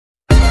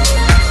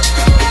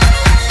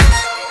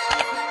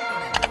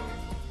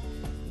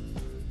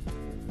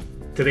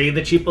Today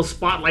the Chief will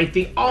spotlight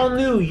the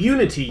all-new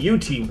UNI-T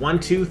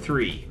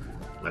UT123.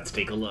 Let's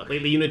take a look.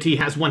 Lately UNI-T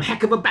has one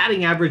heck of a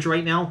batting average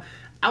right now.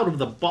 Out of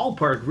the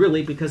ballpark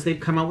really, because they've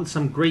come out with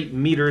some great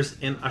meters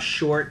in a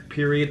short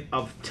period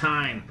of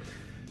time.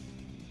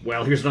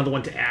 Well, here's another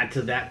one to add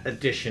to that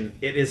addition.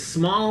 It is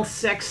small,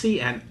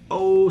 sexy, and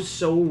oh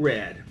so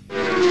red.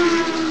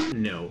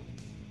 No,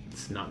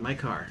 it's not my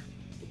car.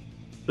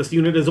 This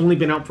unit has only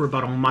been out for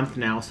about a month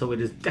now, so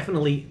it is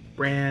definitely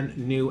brand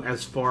new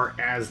as far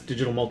as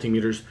digital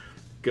multimeters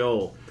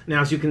go.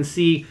 Now, as you can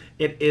see,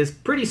 it is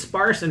pretty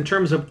sparse in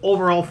terms of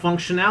overall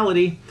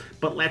functionality,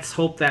 but let's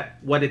hope that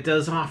what it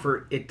does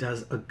offer, it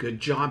does a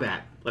good job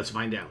at. Let's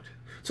find out.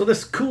 So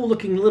this cool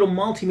looking little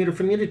multimeter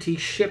from UNI-T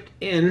shipped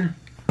in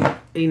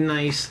a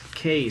nice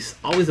case.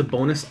 Always a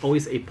bonus,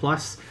 always a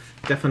plus.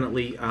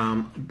 Definitely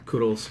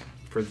kudos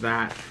for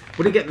that.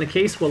 What do you get in the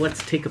case? Well,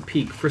 let's take a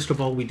peek. First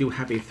of all, we do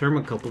have a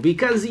thermocouple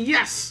because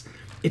yes,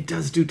 it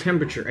does do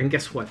temperature. And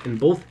guess what? In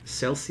both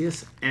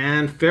Celsius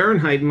and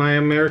Fahrenheit, my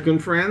American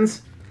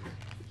friends.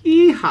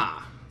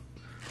 Yeehaw!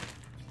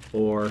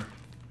 Or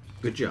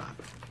good job.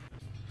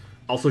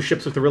 Also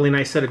ships with a really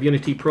nice set of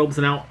UNI-T probes.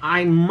 Now,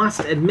 I must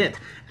admit,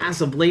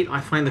 as of late,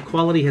 I find the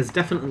quality has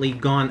definitely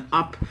gone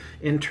up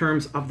in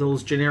terms of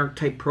those generic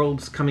type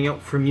probes coming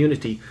out from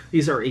UNI-T.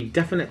 These are a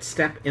definite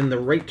step in the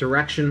right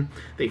direction.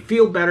 They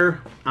feel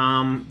better.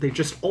 They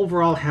just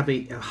overall have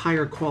a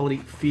higher quality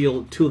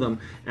feel to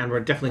them, and we're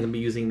definitely going to be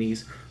using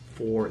these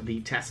for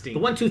the testing. The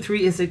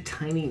 123 is a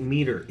tiny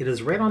meter. It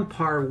is right on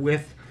par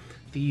with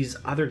these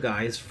other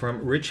guys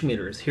from Rich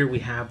Meters. Here we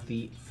have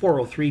the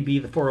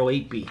 403B, the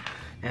 408B.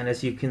 And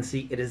as you can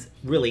see, it is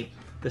really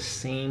the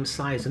same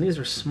size. And these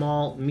are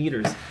small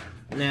meters.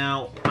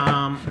 Now,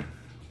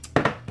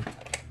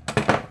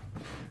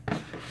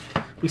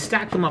 we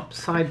stack them up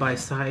side by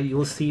side.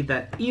 You'll see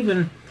that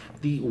even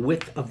the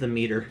width of the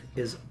meter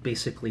is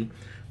basically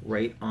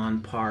right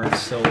on par.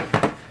 So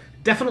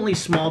definitely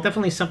small,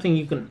 definitely something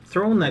you can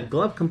throw in that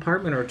glove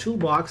compartment or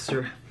toolbox,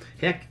 or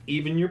heck,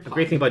 even your pocket. The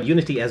great thing about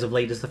UNI-T as of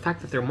late is the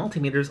fact that their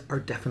multimeters are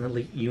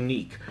definitely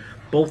unique,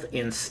 both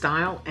in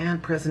style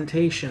and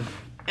presentation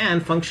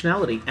and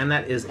functionality, and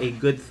that is a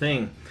good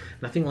thing.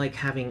 Nothing like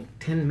having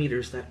 10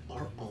 meters that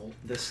are all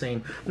the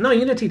same. No,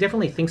 UNI-T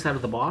definitely thinks out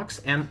of the box,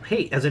 and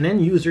hey, as an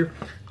end user,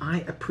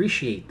 I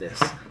appreciate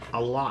this a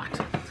lot.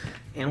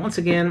 And once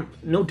again,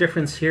 no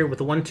difference here with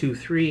the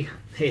 123.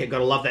 Hey, I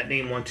gotta love that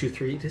name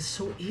 123. It is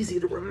so easy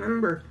to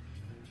remember.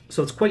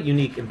 So it's quite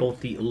unique in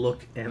both the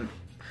look and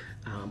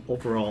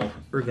overall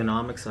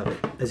ergonomics of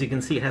it. As you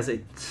can see, it has a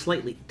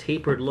slightly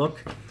tapered look.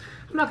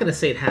 I'm not going to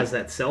say it has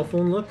that cell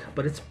phone look,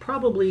 but it's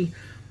probably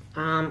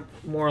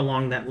more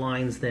along that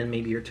lines than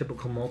maybe your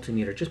typical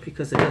multimeter, just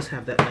because it does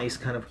have that nice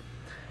kind of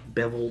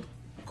beveled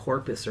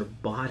corpus or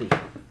body.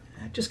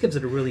 It just gives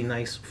it a really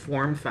nice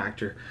form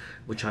factor,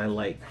 which I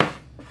like.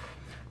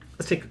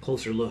 Let's take a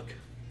closer look.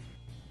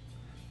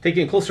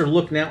 Taking a closer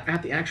look now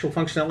at the actual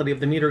functionality of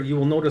the meter, you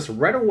will notice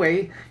right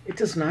away it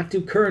does not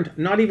do current,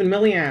 not even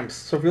milliamps.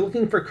 So if you're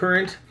looking for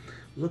current,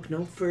 look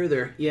no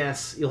further.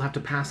 Yes, you'll have to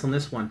pass on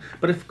this one.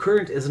 But if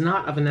current is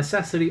not of a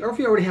necessity, or if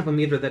you already have a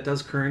meter that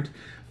does current,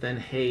 then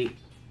hey,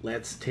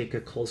 let's take a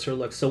closer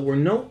look. So we're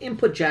no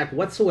input jack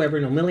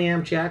whatsoever, no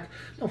milliamp jack,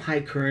 no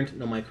high current,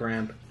 no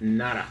microamp,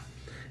 nada.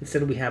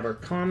 Instead we have our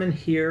common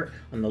here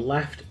on the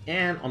left,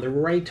 and on the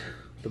right,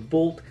 the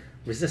volt,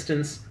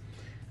 resistance,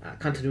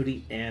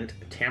 continuity, and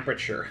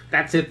temperature.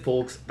 That's it,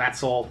 folks.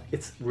 That's all.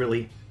 It's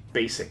really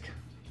basic.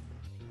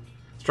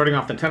 Starting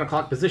off the 10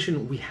 o'clock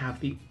position, we have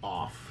the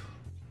off.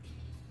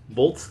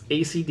 Volts,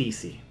 AC,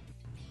 DC.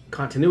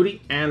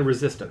 Continuity and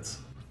resistance.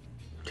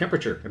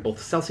 Temperature in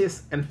both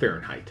Celsius and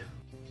Fahrenheit.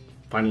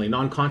 Finally,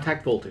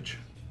 non-contact voltage.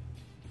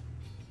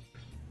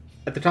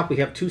 At the top, we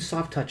have two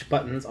soft touch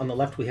buttons. On the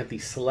left, we have the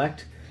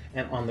select,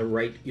 and on the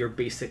right, your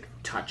basic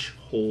touch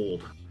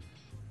hold.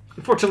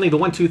 Unfortunately, the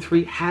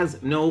 123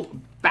 has no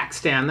back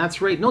stand.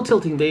 That's right, no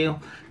tilting bail,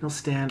 no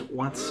stand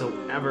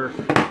whatsoever.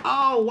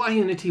 Oh, why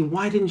UNI-T?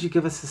 Why didn't you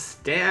give us a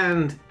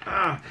stand?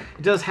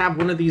 It does have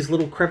one of these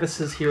little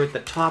crevices here at the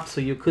top,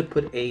 so you could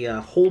put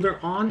a holder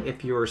on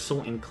if you're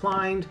so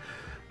inclined.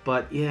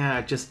 But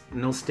yeah, just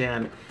no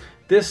stand.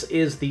 This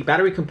is the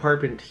battery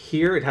compartment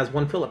here. It has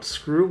one Phillips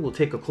screw. We'll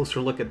take a closer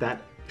look at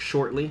that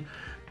shortly.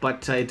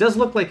 But it does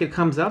look like it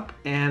comes up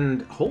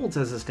and holds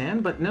as a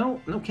stand, but no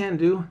can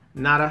do,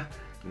 nada.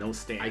 No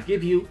stand. I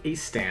give you a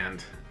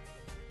stand.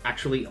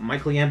 Actually,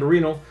 Michael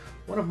Yammerino,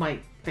 one of my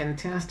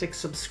fantastic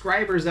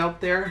subscribers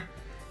out there,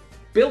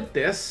 built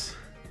this,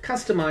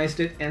 customized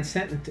it, and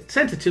sent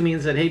it to me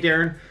and said, hey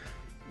Darren,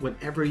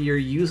 whenever you're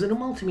using a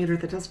multimeter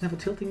that doesn't have a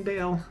tilting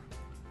bail,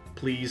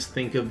 please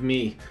think of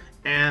me.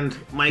 And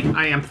Mike,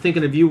 I am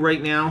thinking of you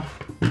right now.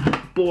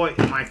 Boy,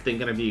 am I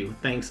thinking of you.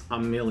 Thanks a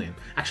million.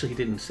 Actually, he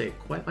didn't say it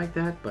quite like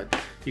that,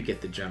 but you get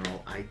the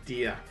general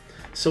idea.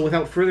 So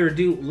without further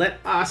ado, let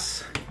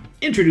us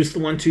introduce the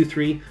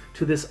 123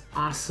 to this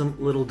awesome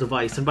little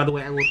device. And by the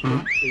way, I will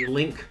put a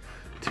link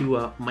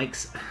to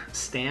Mike's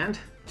stand,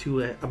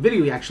 to a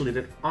video he actually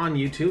did on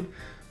YouTube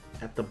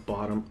at the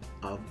bottom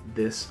of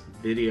this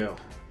video.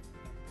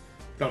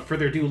 Without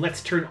further ado,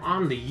 let's turn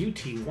on the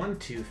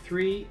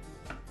UT123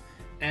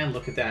 and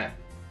look at that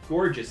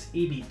gorgeous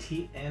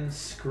EBTN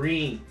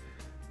screen.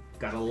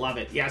 Gotta love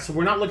it. Yeah, so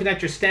we're not looking at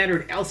your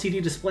standard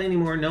LCD display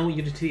anymore. No,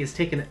 UNI-T has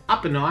taken it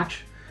up a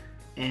notch,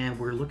 and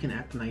we're looking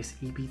at the nice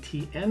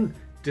EBTN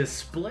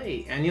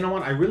display. And you know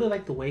what? I really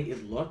like the way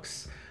it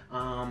looks.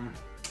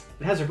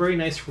 It has a very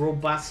nice,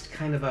 robust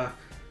kind of a,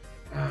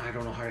 I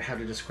don't know how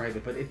to describe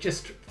it, but it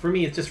just, for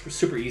me, it's just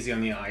super easy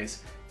on the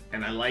eyes,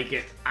 and I like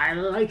it. I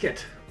like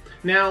it.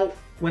 Now,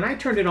 when I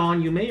turned it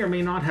on, you may or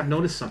may not have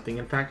noticed something.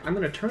 In fact, I'm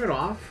going to turn it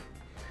off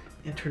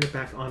and turn it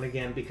back on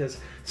again, because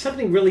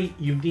something really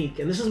unique,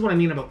 and this is what I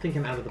mean about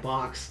thinking out of the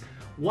box.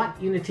 What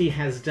UNI-T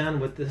has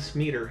done with this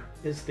meter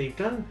is they've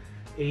done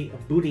a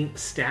booting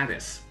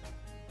status.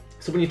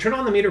 So when you turn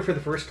on the meter for the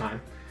first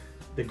time,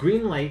 the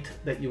green light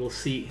that you will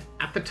see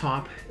at the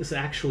top is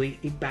actually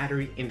a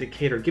battery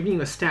indicator, giving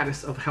you a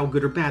status of how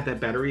good or bad that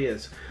battery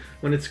is.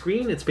 When it's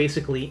green, it's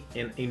basically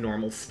in a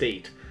normal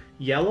state.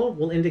 Yellow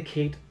will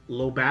indicate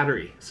low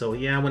battery. So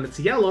yeah, when it's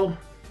yellow,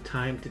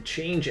 time to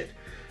change it.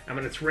 And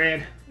when it's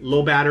red,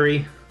 low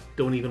battery,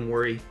 don't even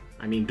worry.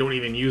 I mean, don't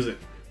even use it.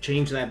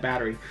 Change that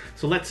battery.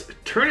 So let's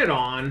turn it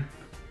on,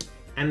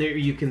 and there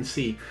you can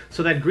see.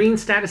 So that green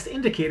status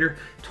indicator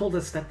told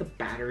us that the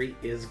battery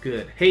is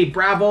good. Hey,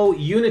 bravo,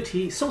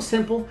 UNI-T. So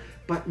simple,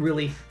 but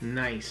really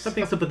nice.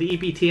 Something else about the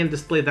EBTN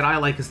display that I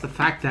like is the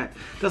fact that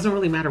it doesn't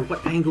really matter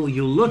what angle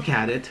you look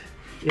at it,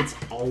 it's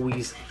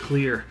always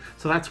clear.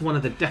 So that's one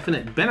of the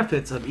definite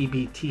benefits of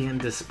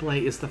EBTN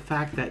display, is the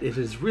fact that it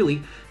is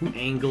really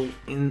angle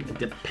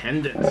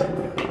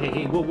independent.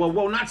 Hey, whoa, whoa,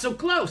 whoa, not so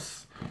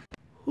close.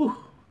 Whew,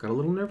 got a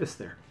little nervous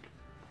there.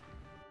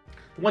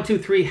 The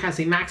 123 has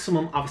a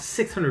maximum of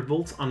 600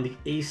 volts on the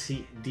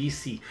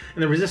AC/DC,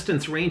 and the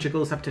resistance range, it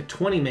goes up to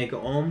 20 mega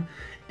ohm,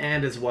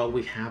 and as well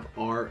we have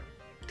our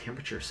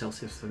temperature,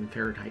 Celsius and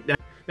Fahrenheit.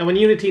 Now when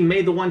UNI-T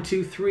made the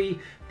 123,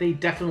 they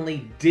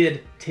definitely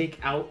did take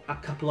out a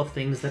couple of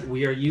things that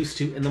we are used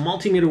to in the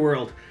multimeter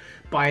world.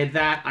 By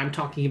that, I'm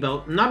talking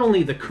about not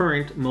only the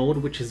current mode,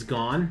 which is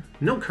gone,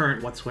 no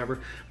current whatsoever,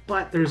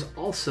 but there's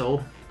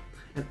also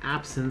an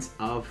absence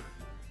of,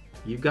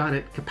 you got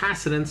it,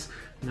 capacitance.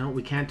 No,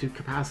 we can't do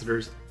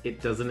capacitors.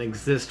 It doesn't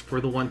exist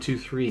for the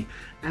 123,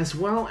 as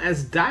well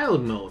as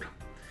diode mode.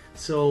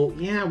 So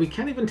yeah, we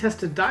can't even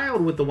test a diode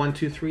with the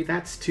 123.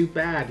 That's too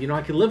bad. You know,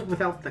 I could live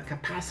without the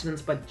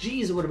capacitance, but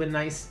geez, it would have been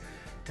nice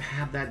to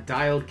have that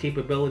diode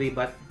capability,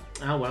 but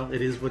oh well,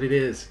 it is what it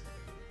is.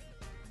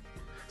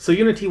 So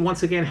UNI-T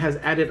once again has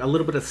added a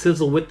little bit of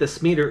sizzle with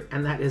this meter,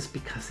 and that is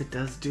because it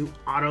does do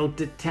auto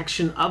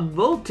detection of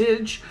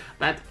voltage.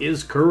 That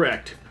is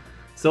correct.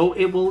 So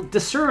it will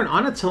discern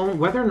on its own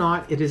whether or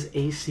not it is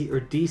AC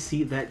or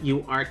DC that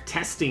you are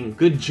testing.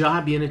 Good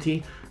job,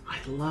 UNI-T. I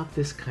love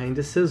this kind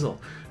of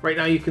sizzle. Right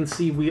now you can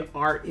see we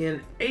are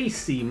in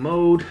AC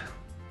mode.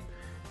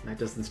 That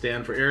doesn't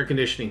stand for air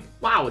conditioning.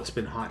 Wow, it's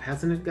been hot,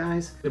 hasn't it,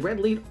 guys? The red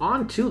lead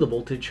onto the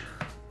voltage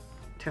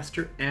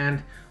tester,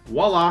 and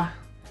voila,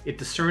 it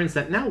discerns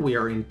that now we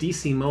are in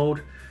DC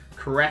mode.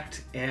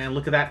 Correct, and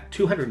look at that,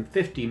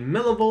 250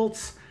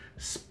 millivolts,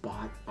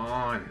 spot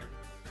on.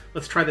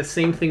 Let's try the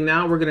same thing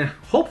now. We're gonna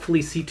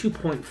hopefully see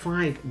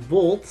 2.5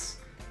 volts.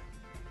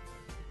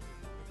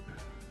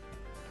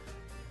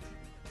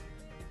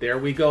 There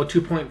we go,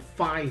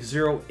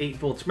 2.508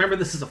 volts. Remember,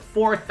 this is a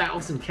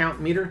 4,000 count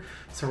meter,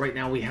 so right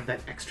now we have that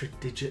extra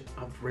digit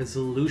of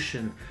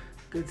resolution.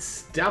 Good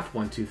stuff,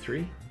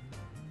 123.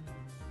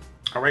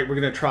 All right, we're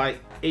gonna try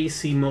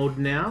AC mode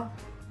now.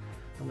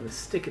 I'm gonna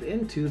stick it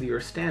into your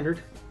standard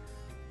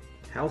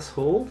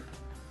household.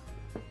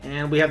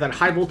 And we have that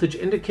high voltage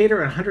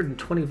indicator,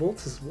 120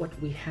 volts is what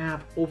we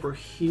have over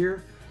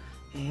here,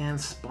 and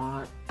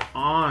spot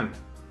on.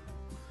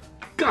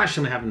 Gosh,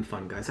 I'm having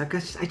fun, guys. I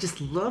just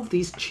love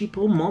these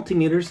cheapo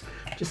multimeters.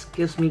 Just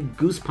gives me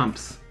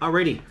goosebumps.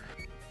 Alrighty.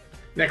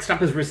 Next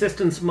up is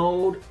resistance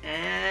mode,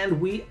 and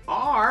we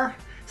are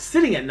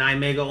sitting at 9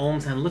 mega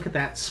ohms, and look at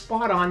that,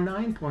 spot on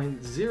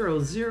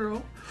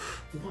 9.00.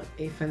 What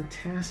a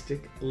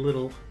fantastic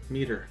little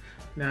meter.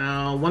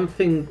 Now, one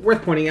thing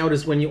worth pointing out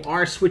is when you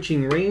are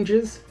switching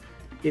ranges,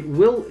 it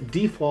will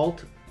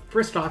default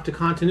first off to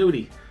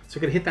continuity. So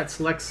you're gonna hit that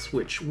select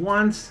switch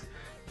once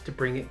to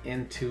bring it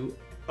into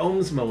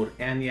ohms mode,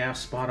 and yeah,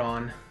 spot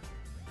on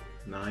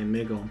 9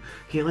 mega ohm.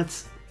 Okay,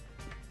 let's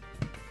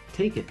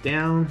take it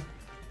down.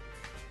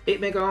 8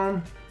 mega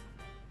ohm,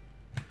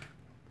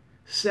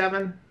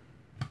 7,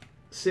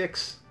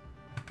 6,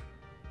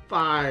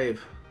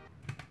 5,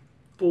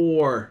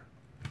 4,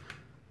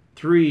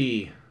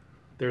 3.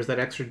 There's that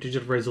extra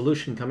digit of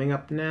resolution coming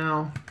up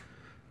now.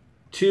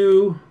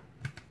 2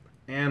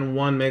 and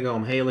 1 mega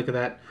ohm. Hey, look at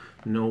that.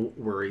 No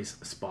worries,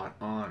 spot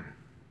on.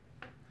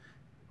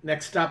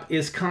 Next up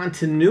is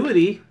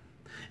continuity.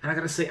 And I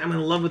gotta say, I'm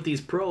in love with these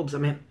probes. I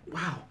mean,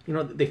 wow, you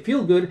know, they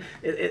feel good.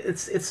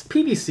 It's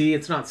PVC,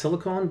 it's not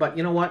silicone, but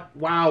you know what?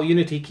 Wow,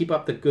 UNI-T, keep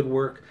up the good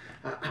work.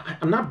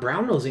 I'm not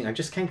brown nosing, I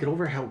just can't get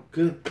over how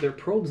good their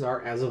probes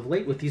are as of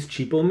late with these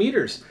cheapo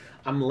meters.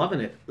 I'm loving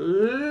it,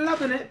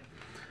 loving it.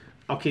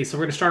 Okay, so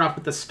we're going to start off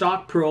with the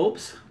stock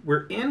probes.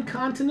 We're in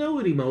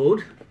continuity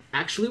mode.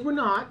 Actually, we're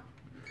not.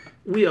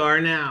 We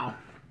are now.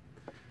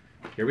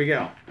 Here we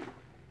go.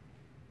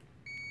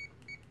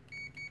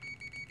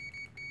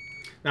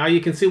 Now you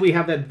can see we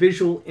have that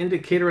visual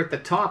indicator at the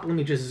top. Let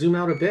me just zoom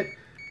out a bit.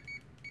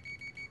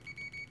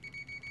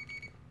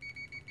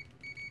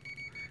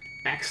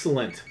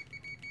 Excellent.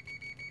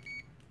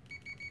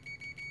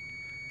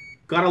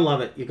 Gotta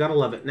love it. You gotta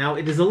love it. Now,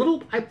 it is a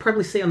little, I'd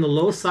probably say on the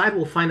low side.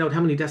 We'll find out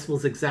how many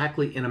decibels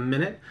exactly in a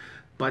minute.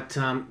 But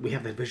we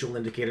have that visual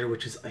indicator,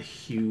 which is a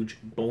huge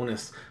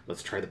bonus.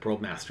 Let's try the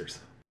Probe Masters.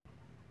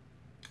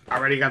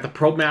 Already got the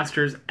Probe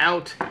Masters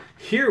out.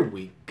 Here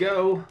we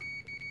go.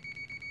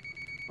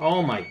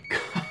 Oh my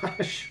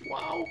gosh.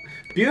 Wow.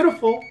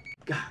 Beautiful.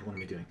 God, what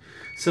am I doing?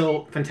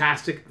 So,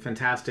 fantastic,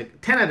 fantastic.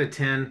 10 out of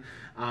 10.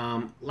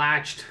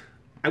 Latched.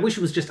 I wish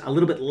it was just a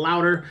little bit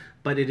louder,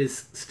 but it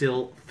is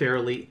still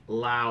fairly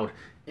loud.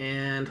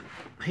 And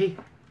hey,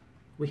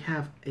 we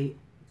have a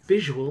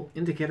visual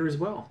indicator as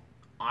well.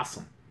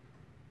 Awesome.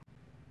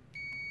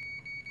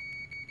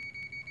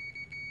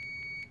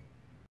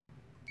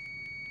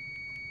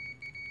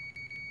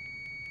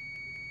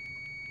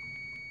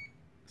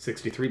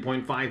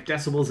 .5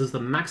 decibels is the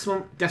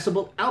maximum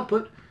decibel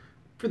output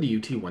for the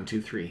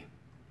UT123.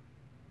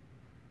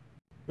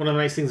 One of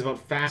the nice things about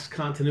fast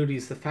continuity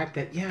is the fact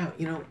that, yeah,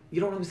 you know, you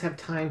don't always have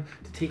time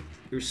to take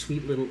your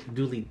sweet little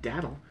doodly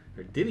daddle,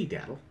 or dilly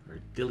daddle, or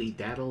dilly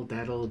daddle,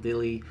 daddle,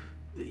 dilly,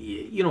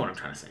 you know what I'm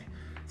trying to say.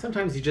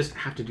 Sometimes you just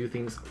have to do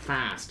things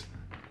fast.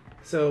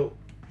 So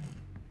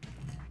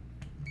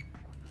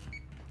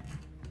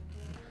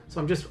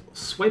I'm just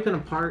swiping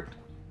apart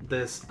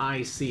this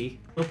IC,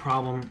 no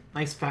problem,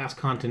 nice fast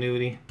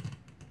continuity.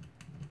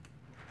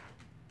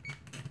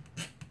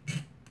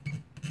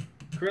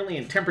 Currently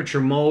in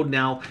temperature mode.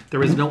 Now,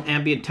 there is no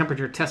ambient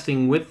temperature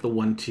testing with the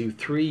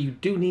 123. You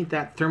do need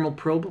that thermal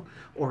probe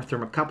or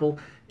thermocouple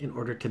in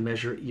order to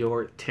measure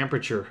your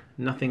temperature.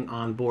 Nothing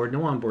on board,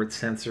 no onboard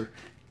sensor.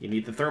 You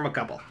need the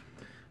thermocouple.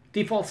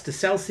 Defaults to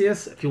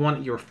Celsius. If you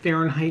want your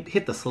Fahrenheit,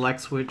 hit the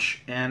select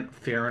switch, and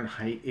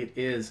Fahrenheit it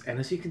is. And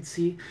as you can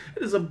see,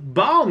 it is a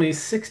balmy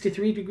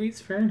 63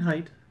 degrees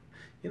Fahrenheit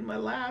in my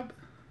lab.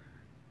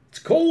 It's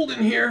cold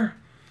in here.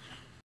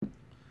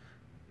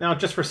 Now,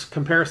 just for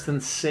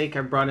comparison's sake, I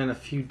brought in a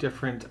few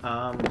different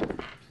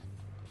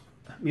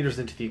meters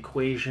into the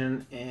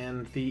equation,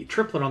 and the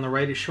triplet on the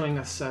right is showing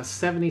us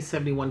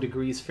 71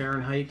 degrees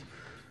Fahrenheit.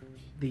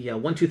 The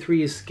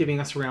 123 is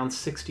giving us around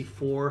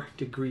 64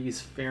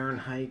 degrees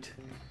Fahrenheit.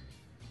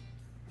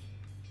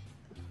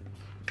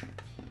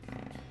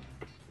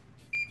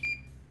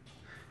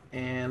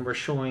 And we're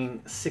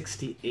showing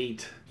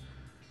 68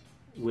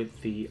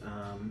 with the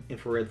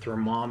infrared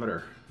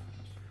thermometer.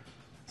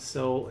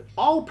 So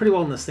all pretty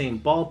well in the same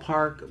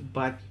ballpark,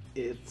 but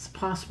it's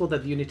possible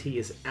that the UNI-T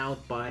is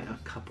out by a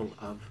couple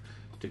of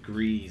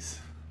degrees.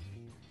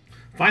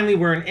 Finally,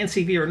 we're in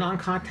NCV or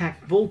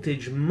non-contact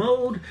voltage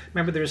mode.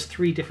 Remember, there's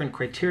 3 different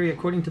criteria.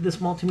 According to this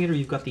multimeter,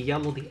 you've got the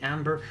yellow, the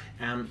amber,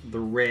 and the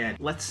red.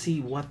 Let's see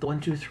what the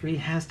 123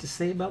 has to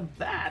say about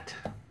that.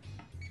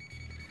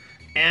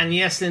 And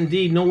yes,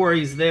 indeed, no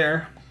worries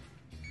there.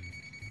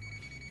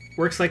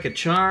 Works like a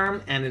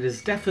charm, and it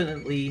is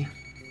definitely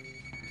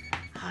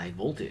high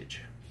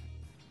voltage.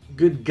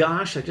 Good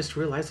gosh, I just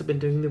realized I've been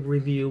doing the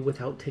review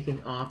without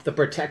taking off the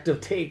protective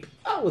tape.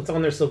 Oh, it's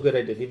on there so good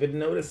I didn't even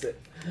notice it.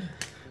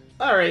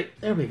 All right,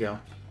 there we go.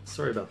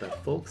 Sorry about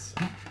that, folks.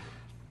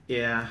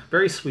 Yeah,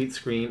 very sweet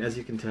screen, as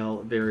you can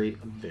tell. Very,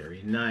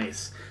 very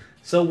nice.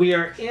 So we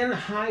are in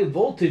high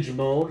voltage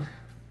mode.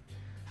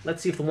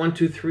 Let's see if the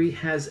 123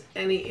 has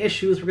any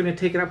issues. We're going to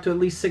take it up to at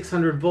least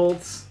 600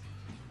 volts.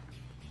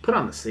 Put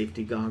on the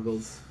safety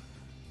goggles.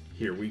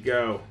 Here we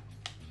go.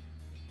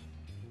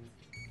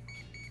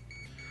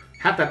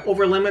 Have that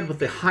over limit with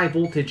the high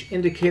voltage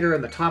indicator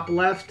in the top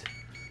left.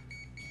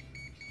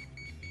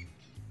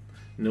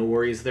 No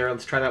worries there.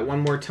 Let's try that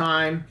one more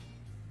time.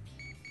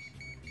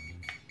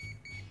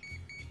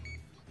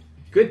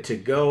 Good to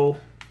go.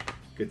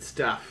 Good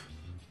stuff.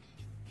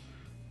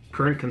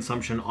 Current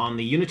consumption on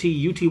the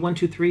UNI-T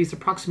UT123 is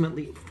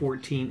approximately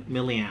 14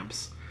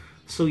 milliamps.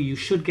 So you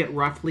should get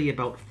roughly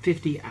about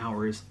 50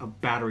 hours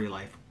of battery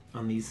life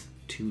on these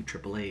 2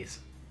 AAAs.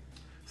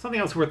 Something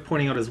else worth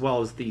pointing out as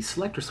well is the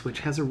selector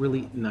switch has a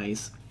really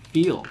nice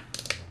feel.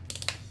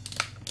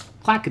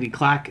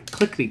 Clackety-clack,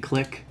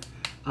 clickety-click.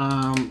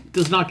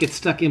 Does not get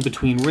stuck in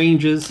between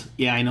ranges.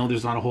 Yeah, I know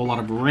there's not a whole lot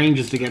of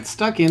ranges to get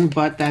stuck in,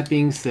 but that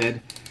being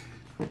said,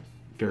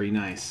 very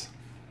nice.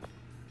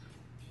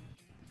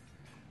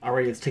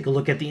 Alright, let's take a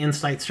look at the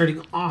inside,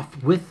 starting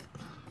off with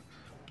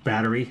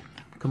battery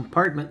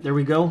compartment. There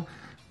we go.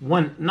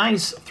 One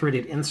nice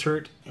threaded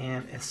insert,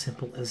 and as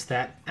simple as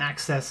that,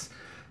 access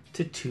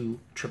to 2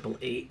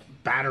 AAA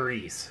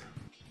batteries.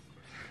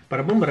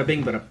 Bada boom, bada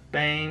bing, bada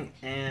bang,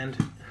 and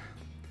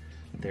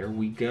there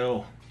we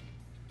go.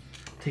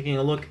 Taking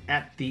a look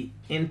at the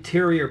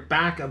interior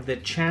back of the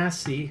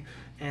chassis,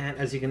 And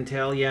as you can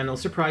tell, yeah, no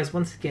surprise,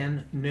 once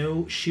again,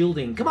 no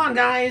shielding. Come on,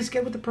 guys,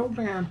 get with the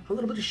program. A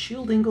little bit of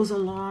shielding goes a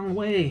long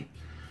way.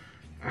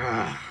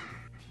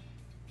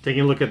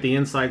 Taking a look at the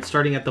inside,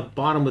 starting at the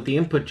bottom with the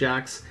input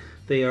jacks,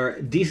 they are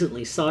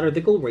decently soldered.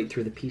 They go right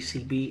through the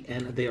PCB,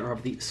 and they are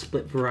of the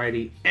split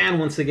variety. And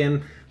once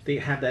again, they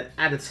have that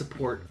added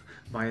support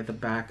via the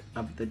back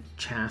of the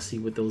chassis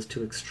with those two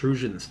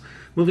extrusions.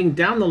 Moving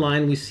down the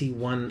line, we see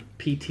one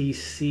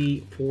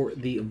PTC for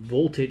the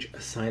voltage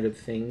side of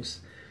things.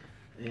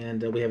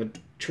 And we have a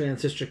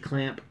transistor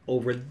clamp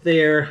over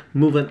there.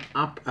 Moving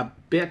up a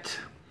bit.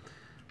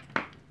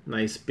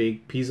 Nice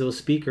big piezo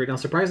speaker. Now,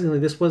 surprisingly,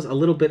 this was a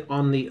little bit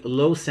on the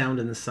low sound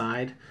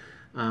inside,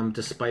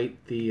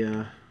 despite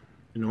the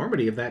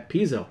enormity of that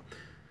piezo.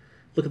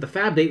 Look at the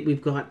fab date.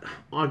 We've got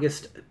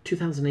August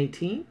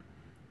 2018,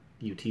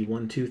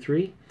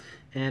 UT123,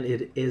 and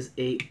it is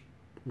a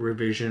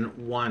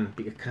revision 1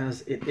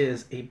 because it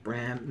is a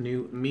brand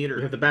new meter.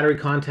 We have the battery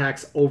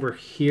contacts over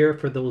here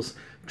for those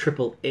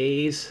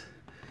AAAs.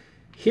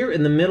 Here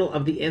in the middle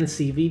of the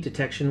NCV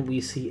detection,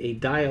 we see a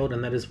diode,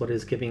 and that is what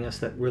is giving us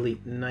that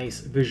really nice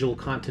visual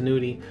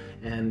continuity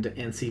and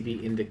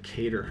NCV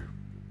indicator.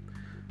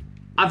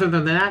 Other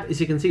than that, as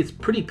you can see, it's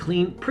pretty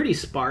clean, pretty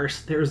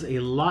sparse. There's a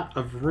lot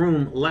of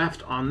room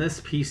left on this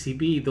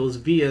PCB. Those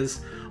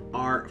vias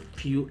are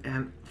few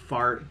and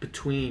far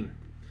between.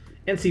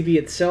 NCV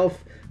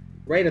itself,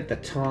 right at the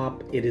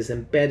top, it is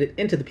embedded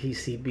into the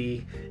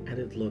PCB, and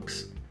it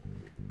looks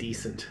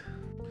decent.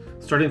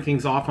 Starting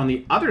things off on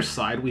the other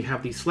side, we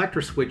have the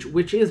selector switch,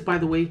 which is, by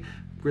the way,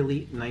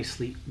 really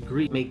nicely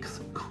greased.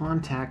 Makes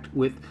contact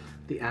with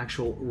the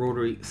actual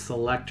rotary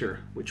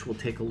selector, which we'll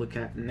take a look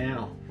at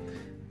now.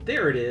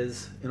 There it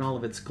is in all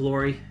of its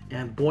glory,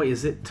 and boy,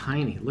 is it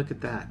tiny. Look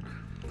at that.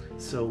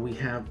 So we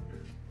have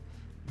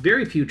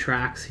very few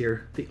tracks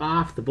here. The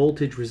off, the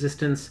voltage,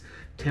 resistance,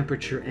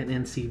 temperature, and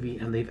NCV,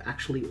 and they've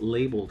actually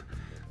labeled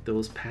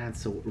those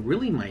pads. So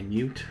really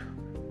minute,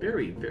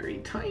 very, very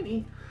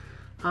tiny.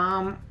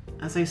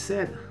 As I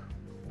said,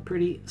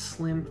 pretty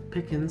slim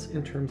pickings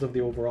in terms of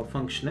the overall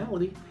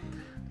functionality,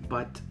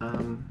 but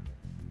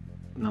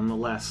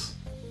nonetheless.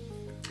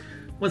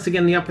 Once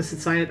again, the opposite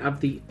side of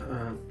the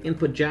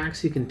input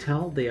jacks, you can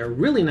tell they are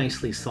really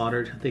nicely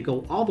soldered. They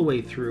go all the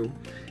way through,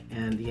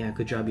 and yeah,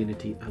 good job,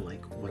 UNI-T. I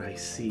like what I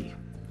see.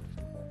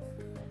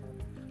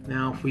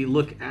 Now, if we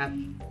look at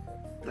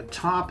the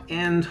top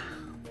end,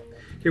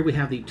 here we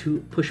have the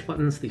two push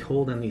buttons, the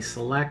hold and the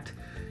select.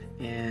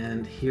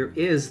 And here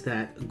is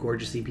that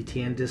gorgeous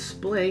EPTN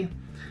display,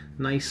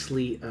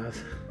 nicely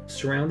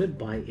surrounded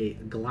by a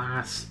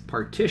glass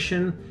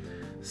partition.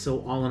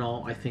 So all in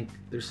all, I think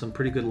there's some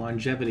pretty good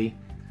longevity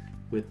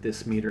with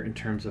this meter in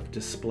terms of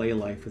display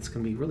life. It's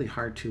going to be really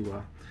hard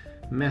to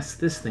mess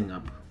this thing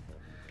up.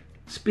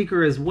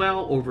 Speaker as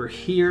well over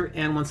here,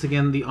 and once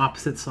again, the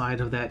opposite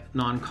side of that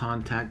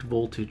non-contact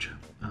voltage,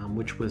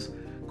 which was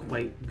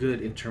quite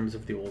good in terms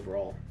of the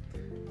overall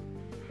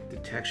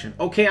detection.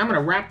 Okay, I'm going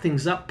to wrap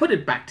things up, put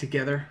it back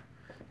together,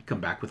 come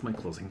back with my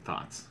closing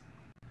thoughts.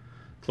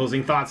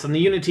 Closing thoughts on the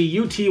UNI-T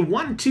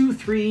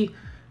UT123.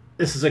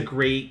 This is a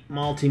great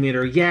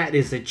multimeter. Yeah, it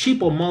is a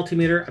cheapo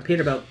multimeter. I paid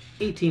about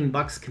 18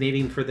 bucks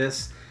Canadian for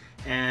this,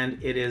 and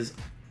it is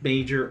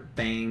major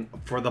bang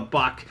for the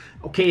buck.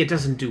 Okay, it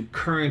doesn't do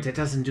current, it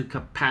doesn't do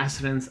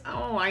capacitance.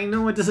 Oh, I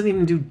know it doesn't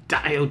even do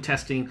diode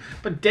testing,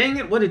 but dang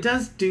it, what it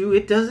does do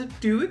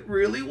it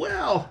really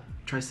well.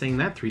 Try saying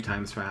that 3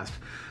 times fast.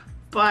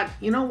 But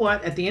you know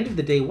what? At the end of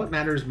the day, what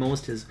matters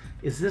most is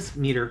this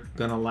meter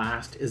gonna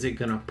last? Is it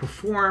gonna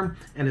perform?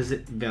 And is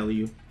it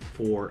value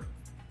for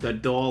the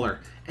dollar?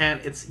 And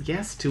it's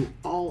yes to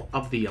all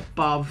of the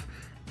above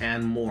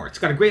and more. It's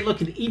got a great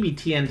looking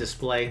EBTN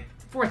display,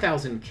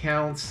 4,000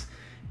 counts,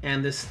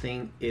 and this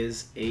thing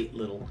is a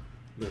little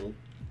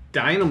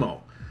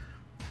dynamo.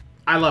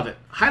 I love it.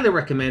 Highly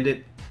recommend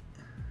it.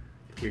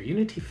 If you're a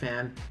UNI-T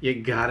fan, you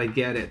gotta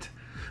get it.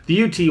 The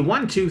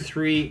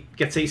UT123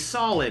 gets a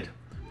solid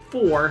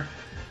 4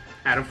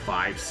 out of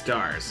 5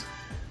 stars.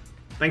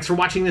 Thanks for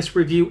watching this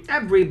review,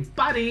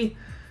 everybody.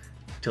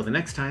 Till the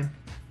next time,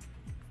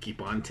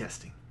 keep on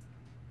testing.